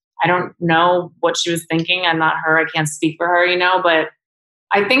I don't know what she was thinking. I'm not her. I can't speak for her, you know? But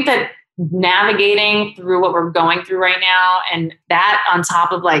I think that navigating through what we're going through right now, and that on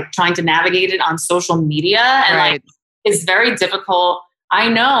top of like trying to navigate it on social media, and like, is very difficult. I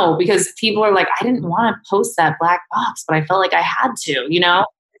know, because people are like, I didn't want to post that black box, but I felt like I had to, you know?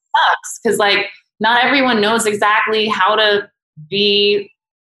 It sucks, because like, not everyone knows exactly how to be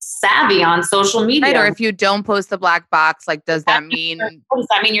savvy on social media. Right. Or if you don't post the black box, like, does that mean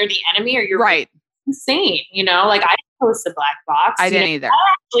you're the enemy, or you're right? Insane, you know? Like, I didn't post the black box. I didn't either.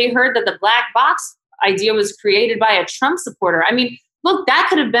 I actually heard that the black box idea was created by a Trump supporter. I mean, look, that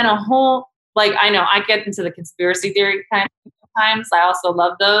could have been a whole, like, I know I get into the conspiracy theory kind of times. I also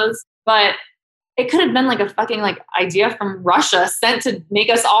love those, but it could have been like a fucking like idea from Russia sent to make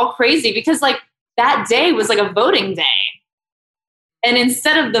us all crazy, because like that day was like a voting day. And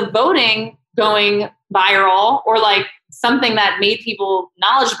instead of the voting going viral, or like something that made people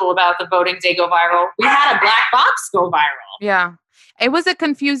knowledgeable about the voting day go viral, we had a black box go viral. Yeah. It was a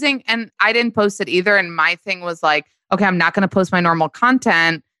confusing, and I didn't post it either. And my thing was like, okay, I'm not going to post my normal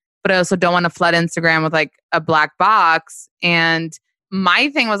content, but I also don't want to flood Instagram with like a black box. And my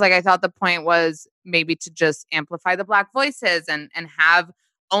thing was like, I thought the point was maybe to just amplify the black voices and have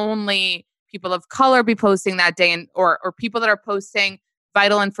only people of color be posting that day, and or people that are posting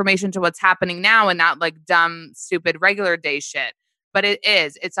vital information to what's happening now, and not like dumb, stupid, regular day shit. But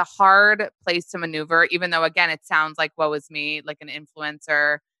it's a hard place to maneuver, even though, again, it sounds like, woe is me, like an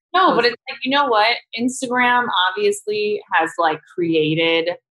influencer. No, but it's like, you know what? Instagram obviously has like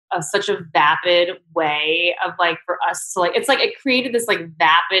created such a vapid way of like, for us to like, it's like, it created this like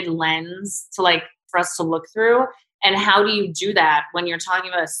vapid lens to like, for us to look through. And how do you do that when you're talking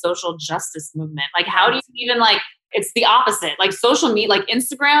about a social justice movement? Like, how do you even like, it's the opposite. Like social media, like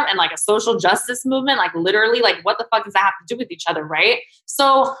Instagram and like a social justice movement, like literally, like what the fuck does that have to do with each other, right?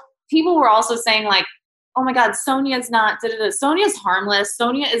 So people were also saying like, oh my God, Sonia's not, Sonia's harmless.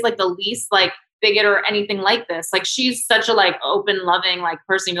 Sonia is like the least like bigot or anything like this. Like she's such a like open, loving like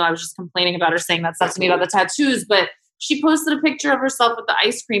person. I was just complaining about her saying that stuff to me about the tattoos, but she posted a picture of herself with the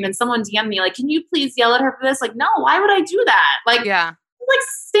ice cream and someone DM'd me like, can you please yell at her for this? Like, no, why would I do that? Like, yeah. Like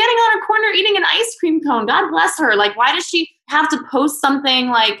standing on a corner eating an ice cream cone. God bless her. Like, why does she have to post something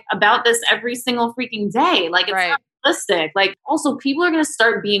like about this every single freaking day? Like, it's not realistic. Like, also, people are going to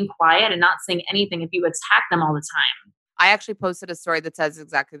start being quiet and not saying anything if you attack them all the time. I actually posted a story that says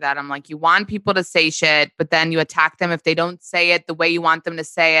exactly that. I'm like, you want people to say shit, but then you attack them if they don't say it the way you want them to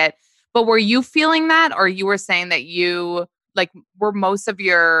say it. But were you feeling that, or you were saying that you like were most of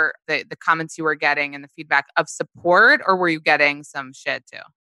your the comments you were getting and the feedback of support, or were you getting some shit too?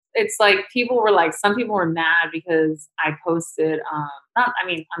 It's like people were like, some people were mad because I posted I'm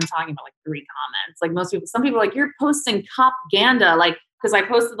talking about like 3 comments. Like most people, some people are like, you're posting propaganda, like because I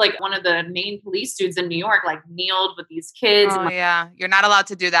posted like one of the main police dudes in New York like kneeled with these kids. Oh and, like, yeah, you're not allowed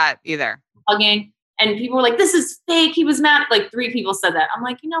to do that either. Hugging. And people were like, this is fake. He was mad. Like 3 people said that. I'm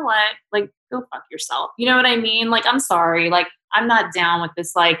like, you know what? Like, go fuck yourself. You know what I mean? Like, I'm sorry. Like, I'm not down with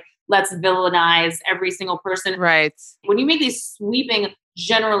this. Like, let's villainize every single person. Right. When you make these sweeping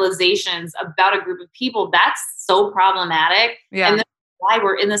generalizations about a group of people, that's so problematic. Yeah. And that's why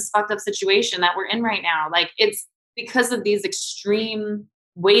we're in this fucked up situation that we're in right now. Like, it's because of these extreme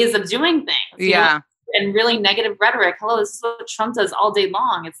ways of doing things. You know? And really negative rhetoric. Hello, this is what Trump does all day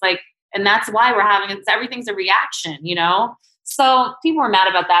long. It's like, and that's why we're having it. Everything's a reaction, you know? So people were mad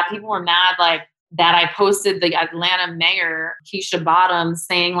about that. People were mad like that I posted the Atlanta mayor, Keisha Bottoms,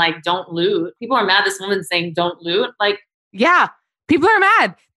 saying like, don't loot. People are mad this woman saying don't loot. Like, yeah, people are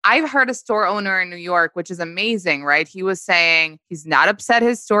mad. I've heard a store owner in New York, which is amazing, right? He was saying he's not upset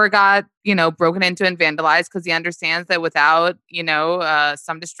his store got, broken into and vandalized because he understands that without,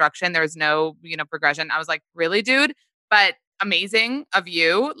 some destruction, there's no, progression. I was like, really, dude? But amazing of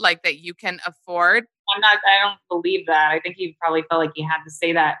you, like that you can afford. I don't believe that. I think he probably felt like he had to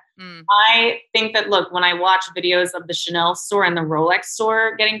say that. I think that, look, when I watch videos of the Chanel store and the Rolex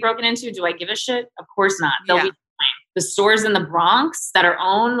store getting broken into, do I give a shit? Of course not. They'll be fine. The stores in the Bronx that are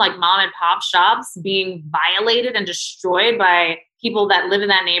owned like mom and pop shops being violated and destroyed by people that live in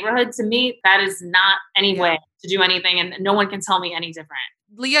that neighborhood, to me, that is not any way to do anything. And no one can tell me any different.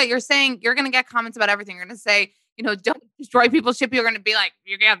 Leah, you're saying you're going to get comments about everything. You're going to say, don't destroy people's shit. You're going to be like,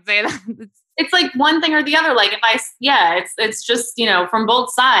 you can't say that. It's like one thing or the other. Like it's just, from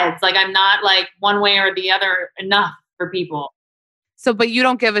both sides. Like I'm not like one way or the other enough for people. So, but you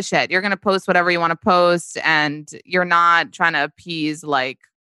don't give a shit. You're going to post whatever you want to post and you're not trying to appease like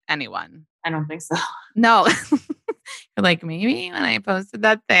anyone. I don't think so. No. You're like, maybe when I posted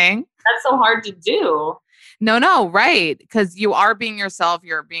that thing. That's so hard to do. No, right. Because you are being yourself.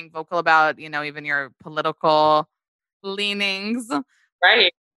 You're being vocal about, even your political leanings.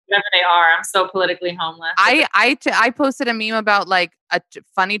 Right. Whatever they are. I'm so politically homeless. I posted a meme about like a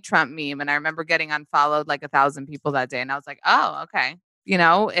funny Trump meme. And I remember getting unfollowed like 1,000 people that day. And I was like, oh, okay. It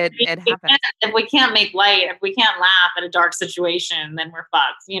happens. If we can't make light, if we can't laugh at a dark situation, then we're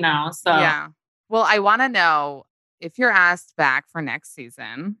fucked, So yeah. Well, I want to know if you're asked back for next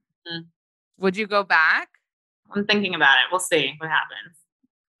season, would you go back? I'm thinking about it. We'll see what happens.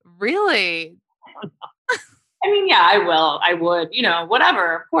 Really? I mean, yeah, I will. I would,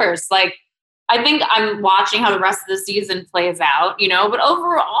 whatever, of course. Like, I think I'm watching how the rest of the season plays out, but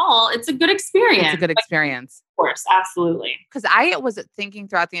overall, it's a good experience. It's a good experience. Of course, absolutely. Because I was thinking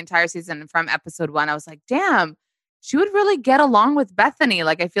throughout the entire season from episode 1, I was like, damn, she would really get along with Bethany.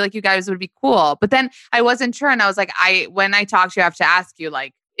 Like, I feel like you guys would be cool. But then I wasn't sure. And I was like, when I talk to you, I have to ask you,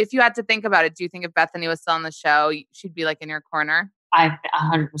 like, if you had to think about it, do you think if Bethany was still on the show, she'd be like in your corner? I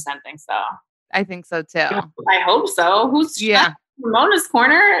 100% think so. I think so too. I hope so. Who's Ramona's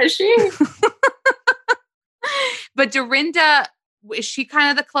corner? Is she? But Dorinda, is she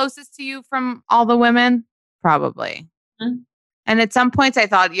kind of the closest to you from all the women? Probably. Mm-hmm. And at some points I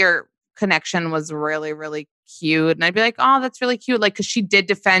thought your connection was really, really cute. And I'd be like, oh, that's really cute. Like, cause she did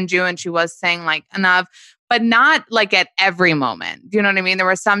defend you and she was saying like enough, but not like at every moment. Do you know what I mean? There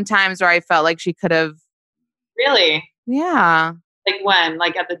were some times where I felt like she could have. Really? Yeah. Like when?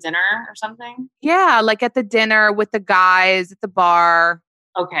 Like at the dinner or something? Yeah. Like at the dinner with the guys at the bar.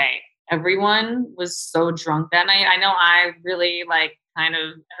 Okay. Everyone was so drunk that night. I know I really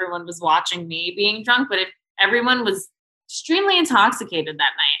everyone was watching me being drunk, but everyone was extremely intoxicated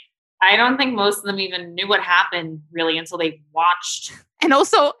that night. I don't think most of them even knew what happened really until they watched. And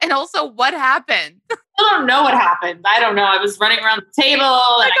also what happened? I don't know what happened. I don't know. I was running around the table.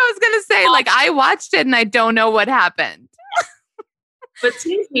 Like I was going to say, like I watched it and I don't know what happened. But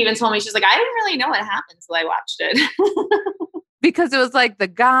Tiffany even told me, she's like, I didn't really know what happened until I watched it. Because it was like the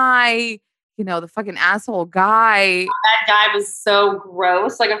guy, the fucking asshole guy. That guy was so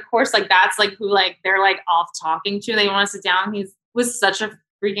gross. Like, of course, like that's like who like they're like off talking to. They want to sit down. He was such a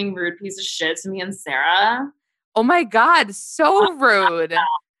freaking rude piece of shit to me and Sarah. Oh my God, so rude.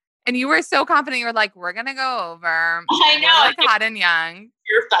 And you were so confident. You were like, we're going to go over. I know. We're like hot and young.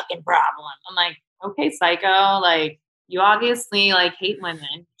 Your fucking problem. I'm like, okay, psycho. Like, you obviously like hate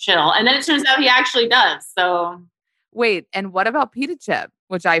women. Chill. And then it turns out he actually does. So wait, and what about pita chip,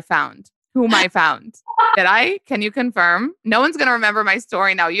 which I found? Whom I found? Did I? Can you confirm? No one's gonna remember my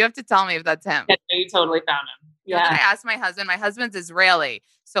story now. You have to tell me if that's him. Yeah, you totally found him. Yeah. I asked my husband. My husband's Israeli,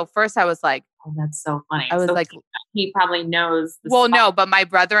 so first I was like, "Oh, that's so funny." I was so like, he probably knows. Well, no, but my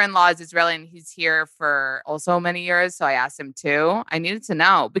brother-in-law is Israeli, and he's here for also many years. So I asked him too. I needed to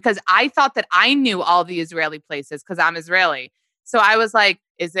know because I thought that I knew all the Israeli places because I'm Israeli. So I was like,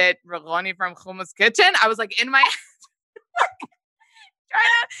 "Is it Ragoni from Hummus Kitchen?" I was like in my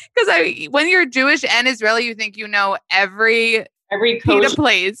because when you're Jewish and Israeli, you think you know every pita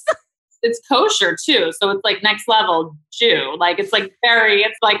place. It's kosher too, so it's like next level Jew. Like it's like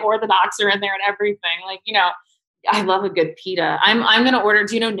Orthodox are in there and everything. Like I love a good pita. I'm gonna order.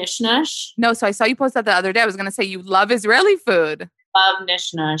 Do you know Nish Nush? No, so I saw you post that the other day. I was gonna say you love Israeli food. Love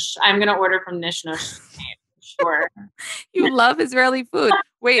Nish Nush. I'm gonna order from Nish Nush. Sure. You love Israeli food.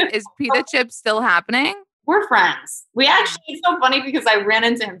 Wait, is pita chip still happening? We're friends. We actually, it's so funny because I ran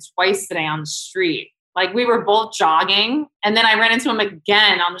into him twice today on the street. Like we were both jogging and then I ran into him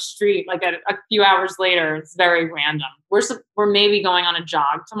again on the street, like a few hours later. It's very random. We're maybe going on a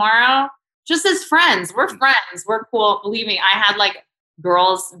jog tomorrow. Just as friends. We're friends. We're cool. Believe me, I had like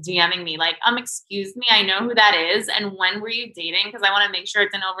girls DMing me like, excuse me, I know who that is. And when were you dating? Because I want to make sure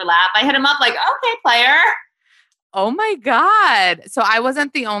it didn't overlap. I hit him up like, okay, player. Oh my God. So I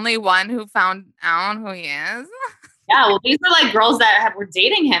wasn't the only one who found out who he is? Yeah, well, these are like girls that were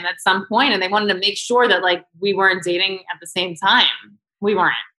dating him at some point and they wanted to make sure that like we weren't dating at the same time. We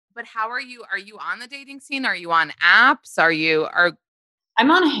weren't. But how are you? Are you on the dating scene? Are you on apps? I'm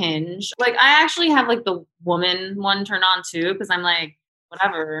on Hinge. Like I actually have like the woman one turned on too because I'm like,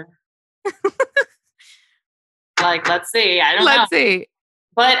 whatever. Like, let's see. I don't know. Let's see.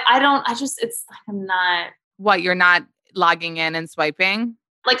 But it's like I'm not. What, you're not logging in and swiping?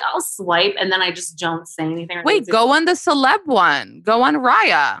 Like I'll swipe and then I just don't say anything. Wait, go on the celeb one. Go on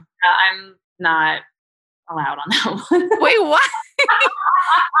Raya. I'm not allowed on that one. Wait, what?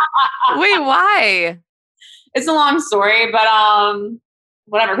 Wait, why? It's a long story, but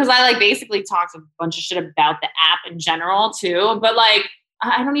whatever. Because I like basically talked a bunch of shit about the app in general too. But like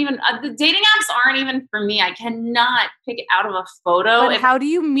I don't even the dating apps aren't even for me. I cannot pick it out of a photo. But how do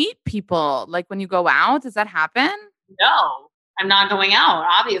you meet people? Like when you go out, does that happen? No, I'm not going out.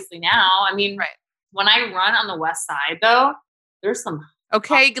 Obviously now. I mean, right. When I run on the West Side though, there's some.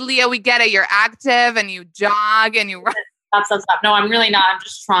 Okay, Leah, we get it. You're active and you jog and you run. Stop. No, I'm really not. I'm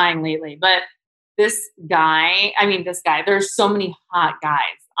just trying lately. But this guy, there's so many hot guys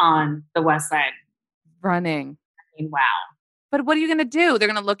on the West Side. Running. I mean, wow. But what are you going to do? They're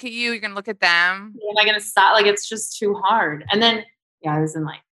going to look at you. You're going to look at them. Am I going to stop? Like, it's just too hard. And then, I was in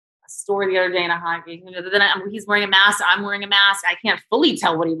like a store the other day in a hockey. Then he's wearing a mask. I'm wearing a mask. I can't fully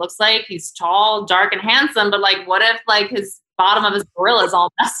tell what he looks like. He's tall, dark, and handsome. But like, what if like his bottom of his gorilla is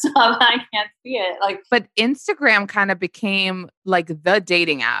all messed up and I can't see it? Like, but Instagram kind of became like the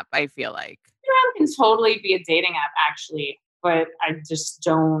dating app, I feel like. Instagram can totally be a dating app, actually. But I just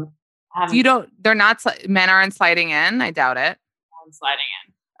don't. Men aren't sliding in? I doubt it. Sliding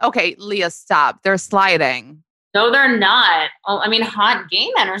in. Okay, Leah, stop. They're sliding. No, they're not. Oh, I mean, hot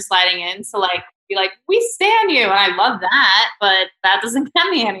gay men are sliding in to like be like, we stand you. And I love that, but that doesn't get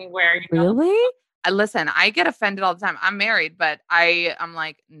me anywhere. Really? Listen, I get offended all the time. I'm married, but I'm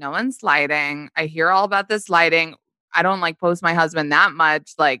like, no one's sliding. I hear all about this sliding. I don't like post my husband that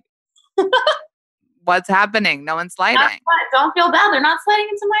much. Like, what's happening? No one's sliding. Don't feel bad. They're not sliding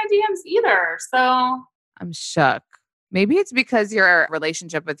into my DMs either. So I'm shook. Maybe it's because your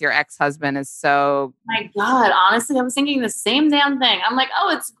relationship with your ex-husband is so... My God, honestly, I was thinking the same damn thing. I'm like, oh,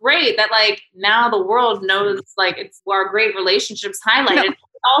 it's great that like now the world knows like it's our great relationships highlighted. No.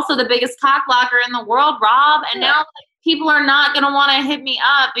 Also the biggest cock blocker in the world, Rob. And now like, people are not going to want to hit me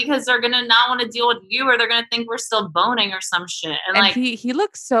up because they're going to not want to deal with you or they're going to think we're still boning or some shit. And like he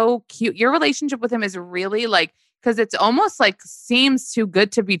looks so cute. Your relationship with him is really like, because it's almost like seems too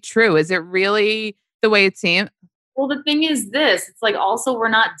good to be true. Is it really the way it seems? Well, the thing is this, it's like also we're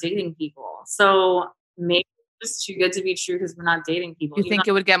not dating people. So maybe it's just too good to be true because we're not dating people. You think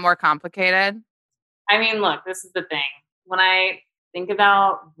it would get more complicated? I mean, look, this is the thing. When I think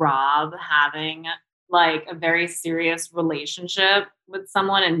about Rob having like a very serious relationship with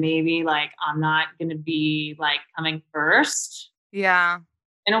someone and maybe like I'm not going to be like coming first Yeah.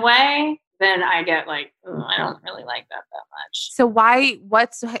 in a way, then I get like, I don't really like that much. So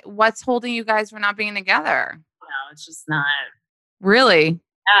what's holding you guys from not being together? No, it's just not. Really?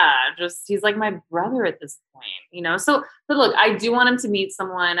 Yeah, just he's like my brother at this point, you know? So, but look, I do want him to meet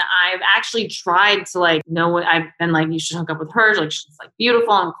someone. I've actually tried to like know what I've been like, you should hook up with her. Like, she's like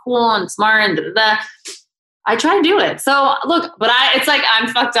beautiful and cool and smart and da-da-da. I try to do it. So look, but it's like, I'm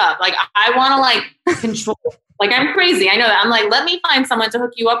fucked up. Like, I want to like control, like I'm crazy. I know that. I'm like, let me find someone to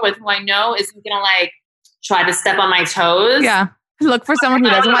hook you up with who I know isn't going to like try to step on my toes. Yeah. Look for someone who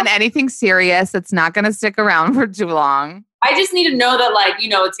doesn't want anything serious. That's not going to stick around for too long. I just need to know that, like, you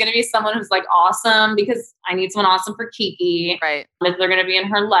know, it's going to be someone who's like awesome because I need someone awesome for Kiki. Right. If they're going to be in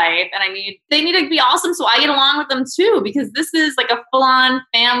her life, and they need to be awesome so I get along with them too, because this is like a full on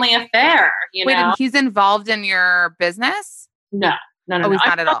family affair. You know? And he's involved in your business? No. Oh, he's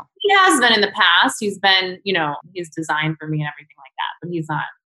not at all. He has been in the past. He's been, you know, he's designed for me and everything like that, but he's not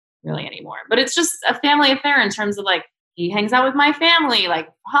really anymore. But it's just a family affair in terms of like, he hangs out with my family, like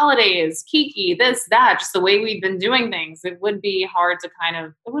holidays, Kiki, this, that, just the way we've been doing things. It would be hard to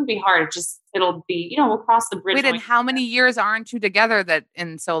it wouldn't be hard. It'll be, you know, we'll cross the bridge. Wait, and how many years aren't you together that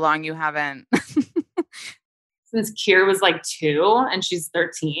in so long you haven't? Since Kier was like 2 and she's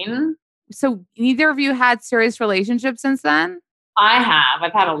 13. So neither of you had serious relationships since then? I have.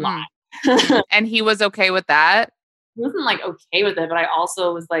 I've had a lot. And he was okay with that? He wasn't like okay with it, but I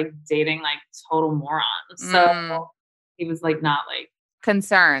also was like dating like total morons. So he was like not like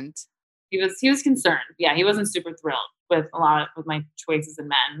concerned. He was concerned. Yeah, he wasn't super thrilled with my choices in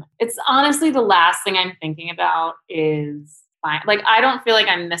men. It's honestly the last thing I'm thinking about is like I don't feel like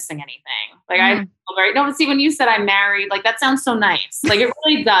I'm missing anything. Like I feel but see when you said I'm married, like that sounds so nice. Like it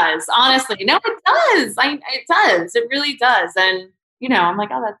really does. Honestly, no, it does. It does. It really does. And you know, I'm like,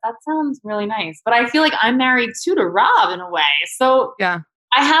 oh, that sounds really nice. But I feel like I'm married too to Rob in a way. So yeah.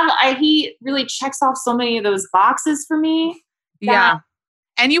 He really checks off so many of those boxes for me. Yeah.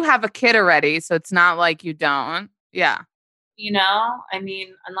 And you have a kid already, so it's not like you don't. Yeah. You know, I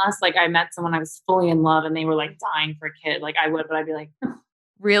mean, unless like I met someone I was fully in love and they were like dying for a kid, like I would, but I'd be like,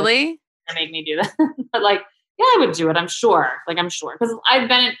 really? Make me do that. But like, yeah, I would do it. I'm sure. Because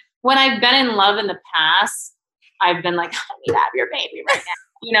when I've been in love in the past, I've been like, I need to have your baby right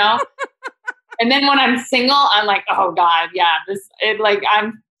now, you know? And then when I'm single, I'm like, oh God, yeah,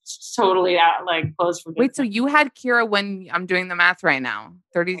 I'm totally out, like closed for business. Wait, so you had Kira when I'm doing the math right now?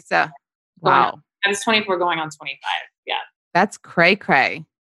 37. Wow. I was 24 going on 25. Yeah. That's cray.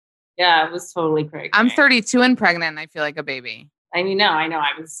 Yeah, it was totally cray. I'm 32 and pregnant and I feel like a baby. I mean, I know.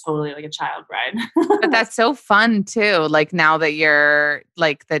 I was totally like a child bride. But that's so fun too. Like now that you're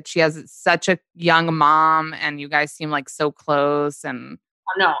like that she has such a young mom and you guys seem like so close and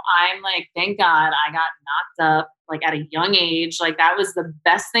no, I'm like, thank God I got knocked up like at a young age. Like that was the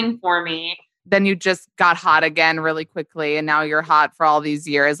best thing for me. Then you just got hot again really quickly and now you're hot for all these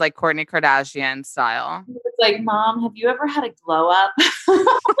years, like Kourtney Kardashian style. It's like, Mom, have you ever had a glow up?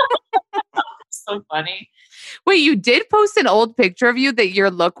 So funny. Wait, you did post an old picture of you that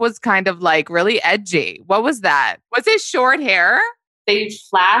your look was kind of like really edgy. What was that? Was it short hair? They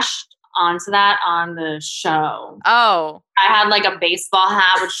flashed onto that on the show. Oh. I had like a baseball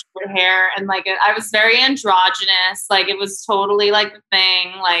hat with short hair and like I was very androgynous. Like it was totally like the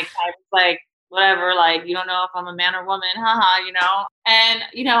thing. Like I was like, whatever, like you don't know if I'm a man or woman, haha, you know? And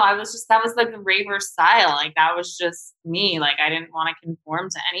you know, that was like the raver style. Like that was just me. Like I didn't want to conform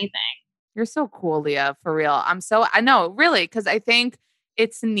to anything. You're so cool, Leah, for real. I know, really, because I think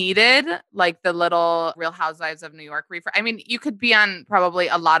it's needed, like the little Real Housewives of New York refer. I mean, you could be on probably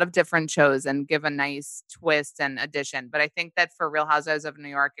a lot of different shows and give a nice twist and addition. But I think that for Real Housewives of New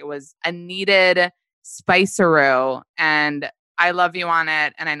York, it was a needed spiceroo. And I love you on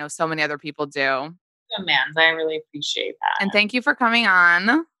it. And I know so many other people do. Oh, man, I really appreciate that. And thank you for coming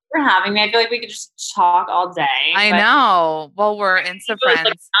on. For having me. I feel like we could just talk all day. I know. Well, we're Insta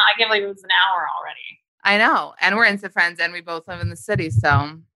friends. I can't believe it was an hour already. I know. And we're Insta friends and we both live in the city.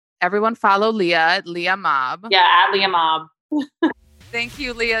 So everyone follow Leah at Leah Mob. Yeah, at Leah Mob. Thank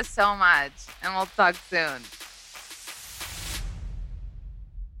you, Leah, so much. And we'll talk soon.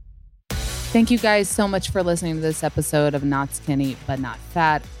 Thank you guys so much for listening to this episode of Not Skinny But Not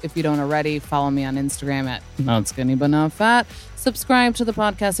Fat. If you don't already, follow me on Instagram at Not Skinny But Not Fat. Subscribe to the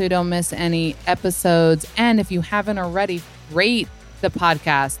podcast so you don't miss any episodes. And if you haven't already, rate the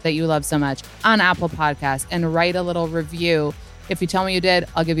podcast that you love so much on Apple Podcasts and write a little review. If you tell me you did,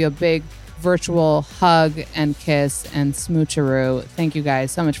 I'll give you a big virtual hug and kiss and smoocheroo. Thank you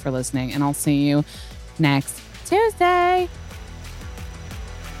guys so much for listening. And I'll see you next Tuesday.